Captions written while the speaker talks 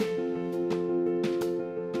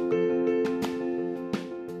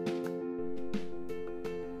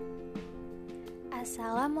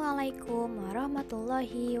Assalamualaikum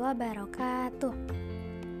warahmatullahi wabarakatuh.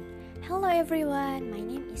 Hello everyone, my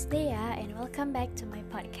name is Dea and welcome back to my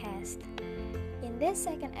podcast. In this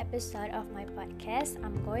second episode of my podcast,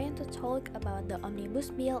 I'm going to talk about the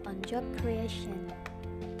Omnibus Bill on job creation.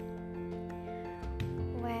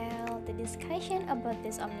 Well, the discussion about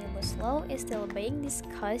this Omnibus Law is still being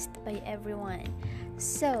discussed by everyone.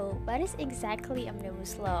 So, what is exactly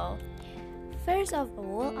Omnibus Law? First of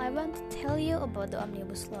all, I want to tell you about the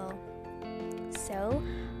Omnibus Law. So,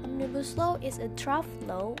 Omnibus Law is a draft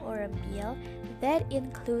law or a bill that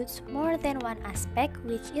includes more than one aspect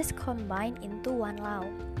which is combined into one law.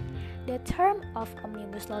 The term of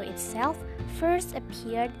Omnibus Law itself first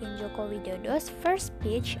appeared in Joko Widodo's first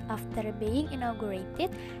speech after being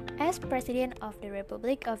inaugurated as President of the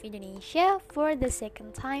Republic of Indonesia for the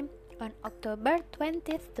second time on October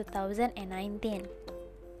 20th, 2019.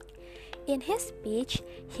 In his speech,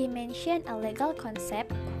 he mentioned a legal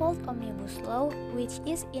concept called Omnibus Law, which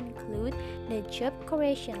is include the job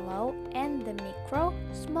creation law and the micro,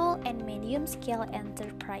 small and medium scale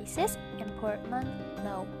enterprises empowerment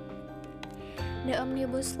law. The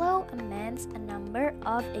Omnibus Law amends a number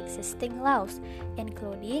of existing laws,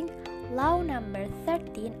 including Law number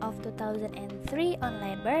 13 of 2003 on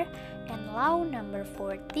labor and Law number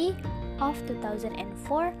 40 of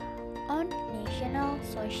 2004 on National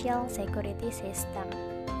Social Security System.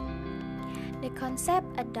 The concept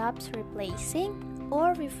adopts replacing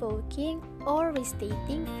or revoking or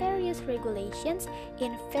restating various regulations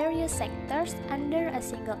in various sectors under a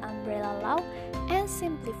single umbrella law and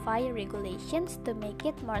simplify regulations to make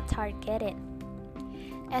it more targeted.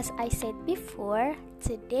 As I said before,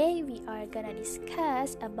 today we are gonna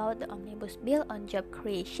discuss about the Omnibus Bill on job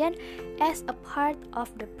creation as a part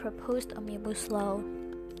of the proposed Omnibus Law.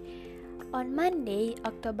 On Monday,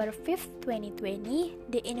 October 5th, 2020,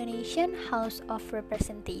 the Indonesian House of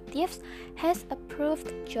Representatives has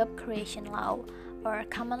approved Job Creation Law, or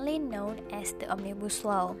commonly known as the Omnibus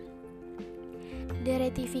Law. The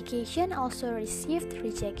ratification also received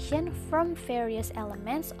rejection from various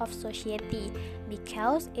elements of society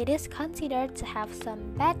because it is considered to have some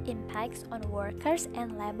bad impacts on workers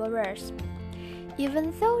and laborers.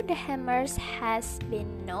 Even though the hammers has been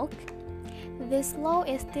knocked, this law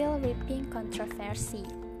is still reaping controversy.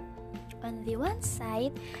 On the one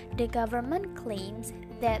side, the government claims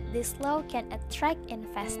that this law can attract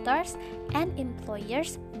investors and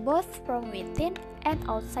employers both from within and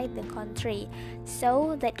outside the country,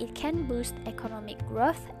 so that it can boost economic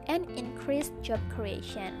growth and increase job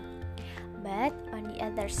creation. But on the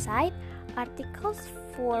other side, articles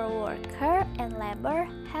for worker and labor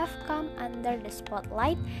have come under the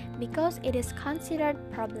spotlight because it is considered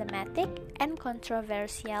problematic and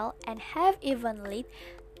controversial and have even led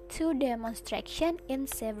to demonstration in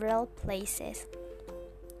several places.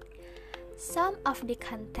 Some of the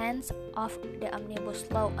contents of the Omnibus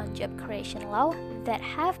Law on Job Creation Law that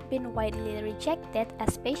have been widely rejected,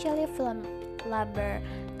 especially from labor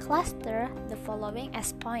cluster, the following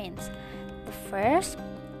as points. The first,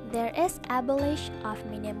 there is abolition of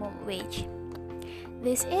minimum wage.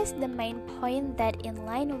 This is the main point that in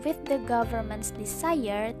line with the government's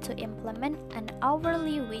desire to implement an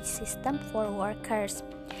hourly wage system for workers.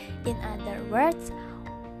 In other words,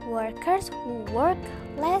 workers who work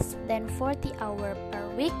less than 40 hours per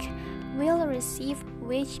week will receive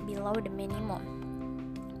wage below the minimum.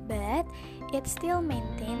 But it still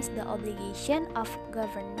maintains the obligation of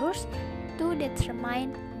governors to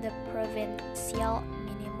determine the provincial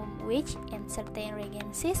minimum wage in certain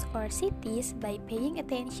regencies or cities by paying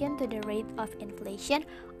attention to the rate of inflation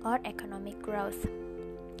or economic growth.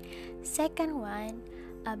 Second one,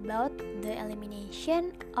 about the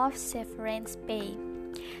elimination of severance pay.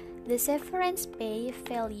 The severance pay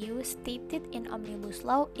value stated in Omnibus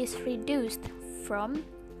Law is reduced from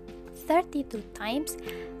 32 times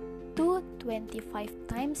to 25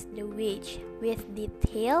 times the wage, with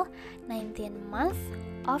detail 19 months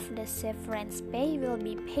of the severance pay will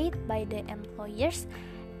be paid by the employers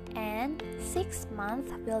and 6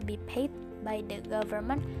 months will be paid by the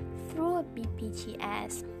government through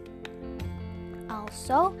BPJS.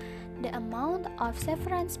 Also, the amount of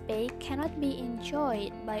severance pay cannot be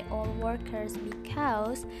enjoyed by all workers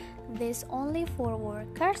because this only for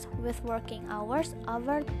workers with working hours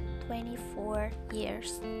over 24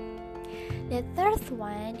 years. The third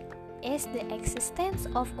one is the existence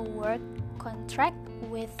of a work contract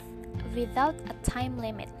without a time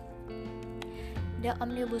limit. The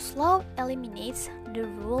Omnibus Law eliminates the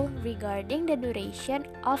rule regarding the duration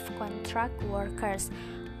of contract workers,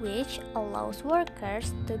 which allows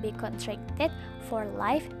workers to be contracted for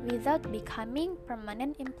life without becoming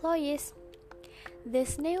permanent employees.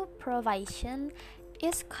 This new provision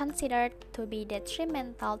is considered to be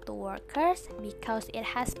detrimental to workers because it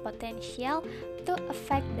has potential to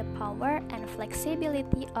affect the power and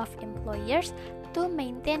flexibility of employers to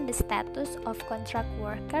maintain the status of contract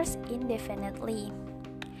workers indefinitely.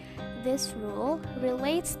 This rule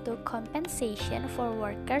relates to compensation for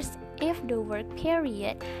workers if the work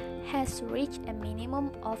period has reached a minimum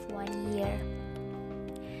of 1 year.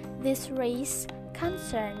 This raises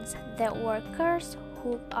concerns that workers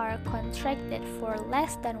who are contracted for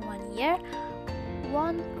less than 1 year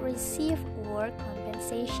won't receive work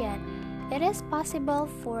compensation. It is possible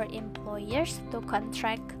for employers to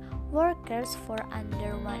contract workers for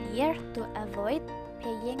under 1 year to avoid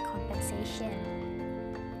paying compensation.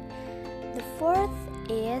 The fourth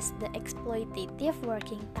is the exploitative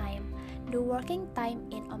working time. The working time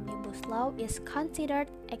in Omnibus Law is considered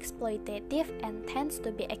exploitative and tends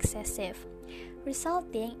to be excessive,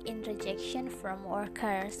 resulting in rejection from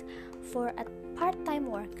workers. For part-time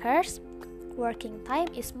workers, working time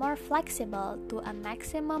is more flexible to a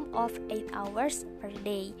maximum of 8 hours per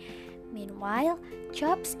day. Meanwhile,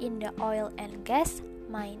 jobs in the oil and gas,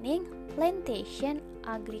 mining, plantation,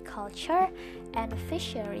 agriculture, and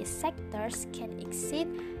fisheries sectors can exceed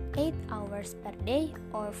 8 hours per day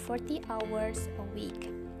or 40 hours a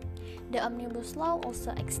week. The Omnibus Law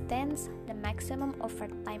also extends the maximum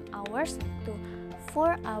overtime hours to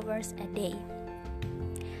 4 hours a day.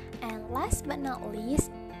 And last but not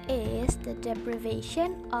least is the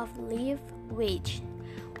deprivation of leave wage,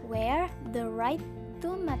 where the right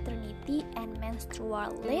to maternity and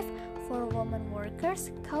menstrual leave for women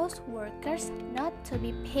workers cause workers not to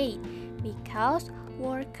be paid because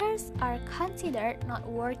workers are considered not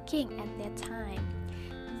working at that time.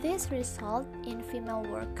 This results in female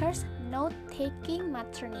workers not taking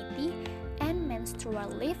maternity and menstrual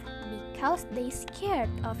leave because they scared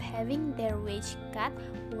of having their wage cut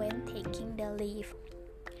when taking the leave.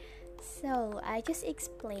 So, I just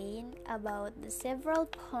explained about the several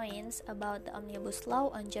points about the Omnibus Law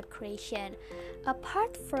on job creation.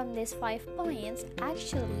 Apart from these 5 points,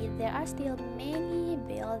 actually there are still many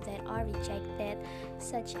bills that are rejected,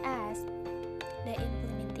 such as the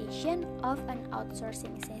implementation of an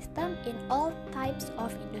outsourcing system in all types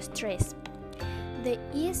of industries, the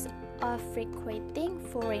ease of recruiting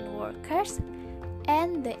foreign workers,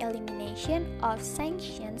 and the elimination of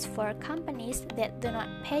sanctions for companies that do not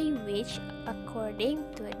pay wage according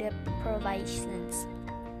to the provisions.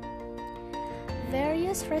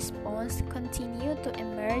 Various responses continue to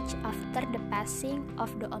emerge after the passing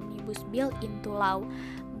of the Omnibus Bill into law,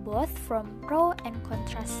 both from pro and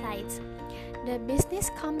contra sides. The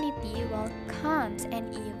business community welcomes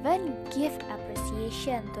and even gives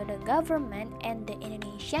appreciation to the government and the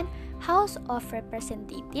Indonesian House of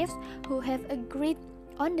Representatives who have agreed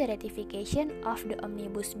on the ratification of the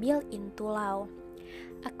Omnibus Bill into law.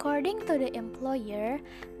 According to the employer,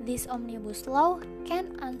 this Omnibus Law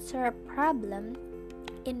can answer a problem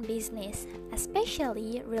in business,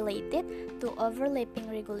 especially related to overlapping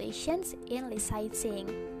regulations in licensing.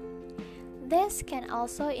 This can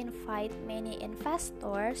also invite many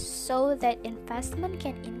investors so that investment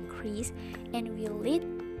can increase and will lead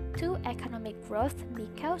to economic growth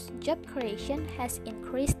because job creation has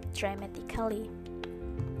increased dramatically.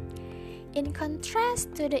 In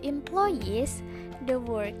contrast to the employees, the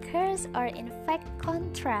workers are in fact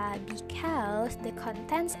contra because the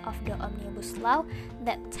contents of the Omnibus Law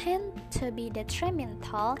that tend to be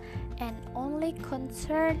detrimental and only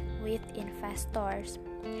concerned with investors.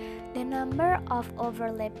 The number of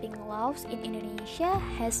overlapping laws in Indonesia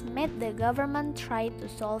has made the government try to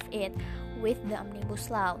solve it with the Omnibus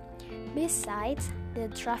Law. Besides, the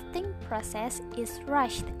drafting process is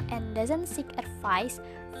rushed and doesn't seek advice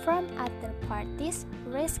from other parties,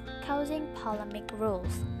 risk causing polemic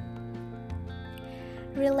rules.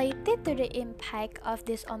 Related to the impact of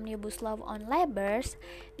this Omnibus Law on laborers,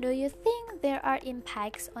 do you think there are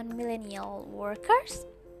impacts on millennial workers?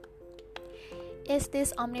 Is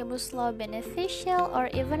this Omnibus Law beneficial or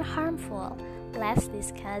even harmful? Let's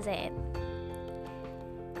discuss it.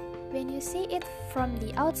 When you see it from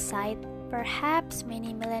the outside, perhaps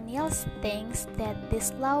many millennials think that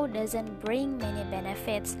this law doesn't bring many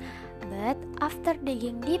benefits, but after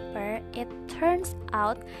digging deeper, it turns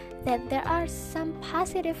out that there are some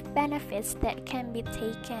positive benefits that can be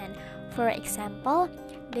taken. For example,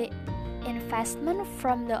 the investment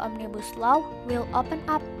from the Omnibus Law will open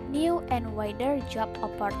up new and wider job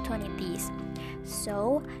opportunities.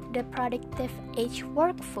 So, the productive age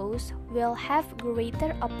workforce will have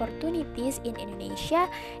greater opportunities in Indonesia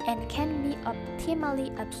and can be optimally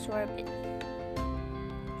absorbed.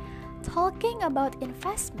 Talking about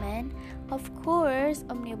investment, of course,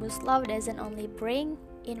 Omnibus Law doesn't only bring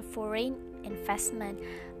in foreign investment,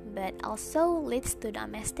 but also leads to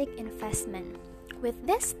domestic investment. With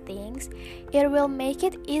these things, it will make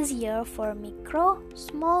it easier for micro,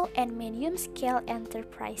 small, and medium-scale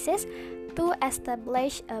enterprises to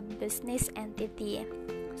establish a business entity,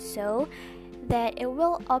 so that it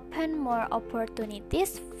will open more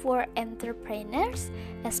opportunities for entrepreneurs,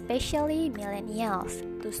 especially millennials,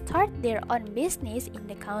 to start their own business in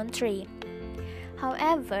the country.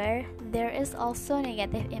 However, there is also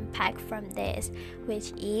negative impact from this,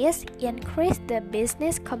 which is increase the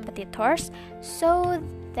business competitors so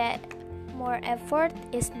that more effort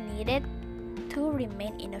is needed to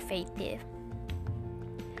remain innovative.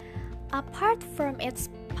 Apart from its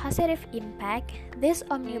positive impact, this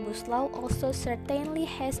Omnibus Law also certainly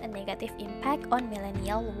has a negative impact on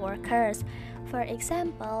millennial workers. For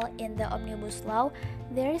example, in the Omnibus Law,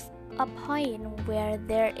 there is a point where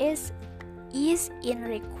there is ease in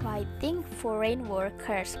recruiting foreign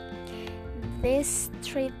workers. This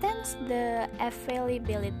threatens the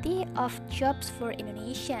availability of jobs for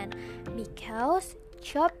Indonesian because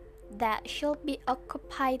jobs that should be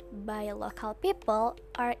occupied by local people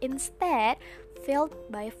are instead filled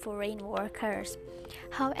by foreign workers.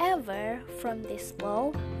 However, from this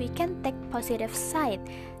law, we can take positive side,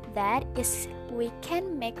 that is, we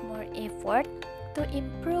can make more effort to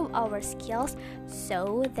improve our skills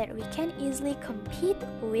so that we can easily compete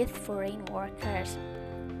with foreign workers.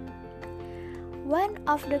 One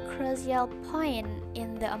of the crucial points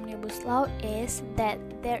in the Omnibus Law is that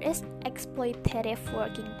there is exploitative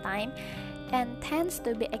working time and tends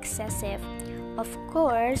to be excessive. Of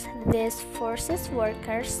course, this forces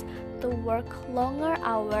workers to work longer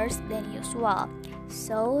hours than usual,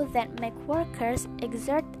 so that make workers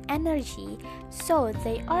exert energy so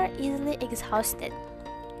they are easily exhausted.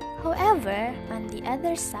 However, on the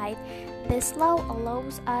other side, this law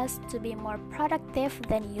allows us to be more productive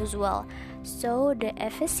than usual, so the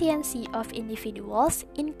efficiency of individuals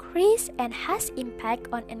increase and has impact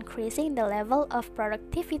on increasing the level of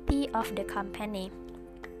productivity of the company.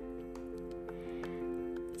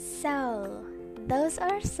 So, those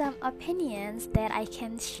are some opinions that I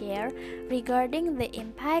can share regarding the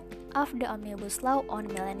impact of the Omnibus Law on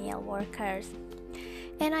millennial workers.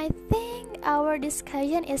 And I think our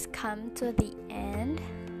discussion is come to the end.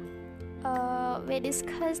 We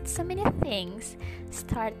discussed so many things,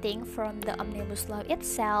 starting from the Omnibus Law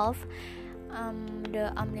itself,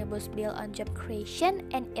 the Omnibus Bill on Job Creation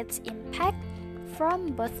and its impact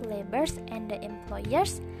from both laborers and the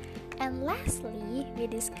employers. And lastly, we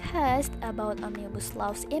discussed about Omnibus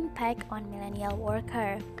Law's impact on millennial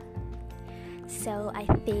worker. So I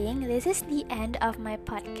think this is the end of my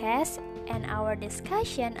podcast and our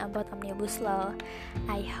discussion about Omnibus Law.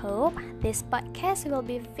 I hope this podcast will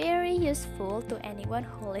be very useful to anyone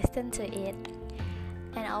who listens to it.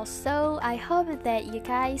 And also, I hope that you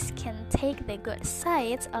guys can take the good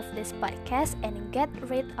sides of this podcast and get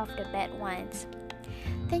rid of the bad ones.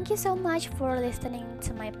 Thank you so much for listening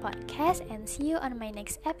to my podcast and see you on my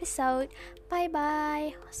next episode. Bye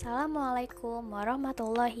bye. Wassalamualaikum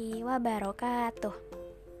warahmatullahi wabarakatuh.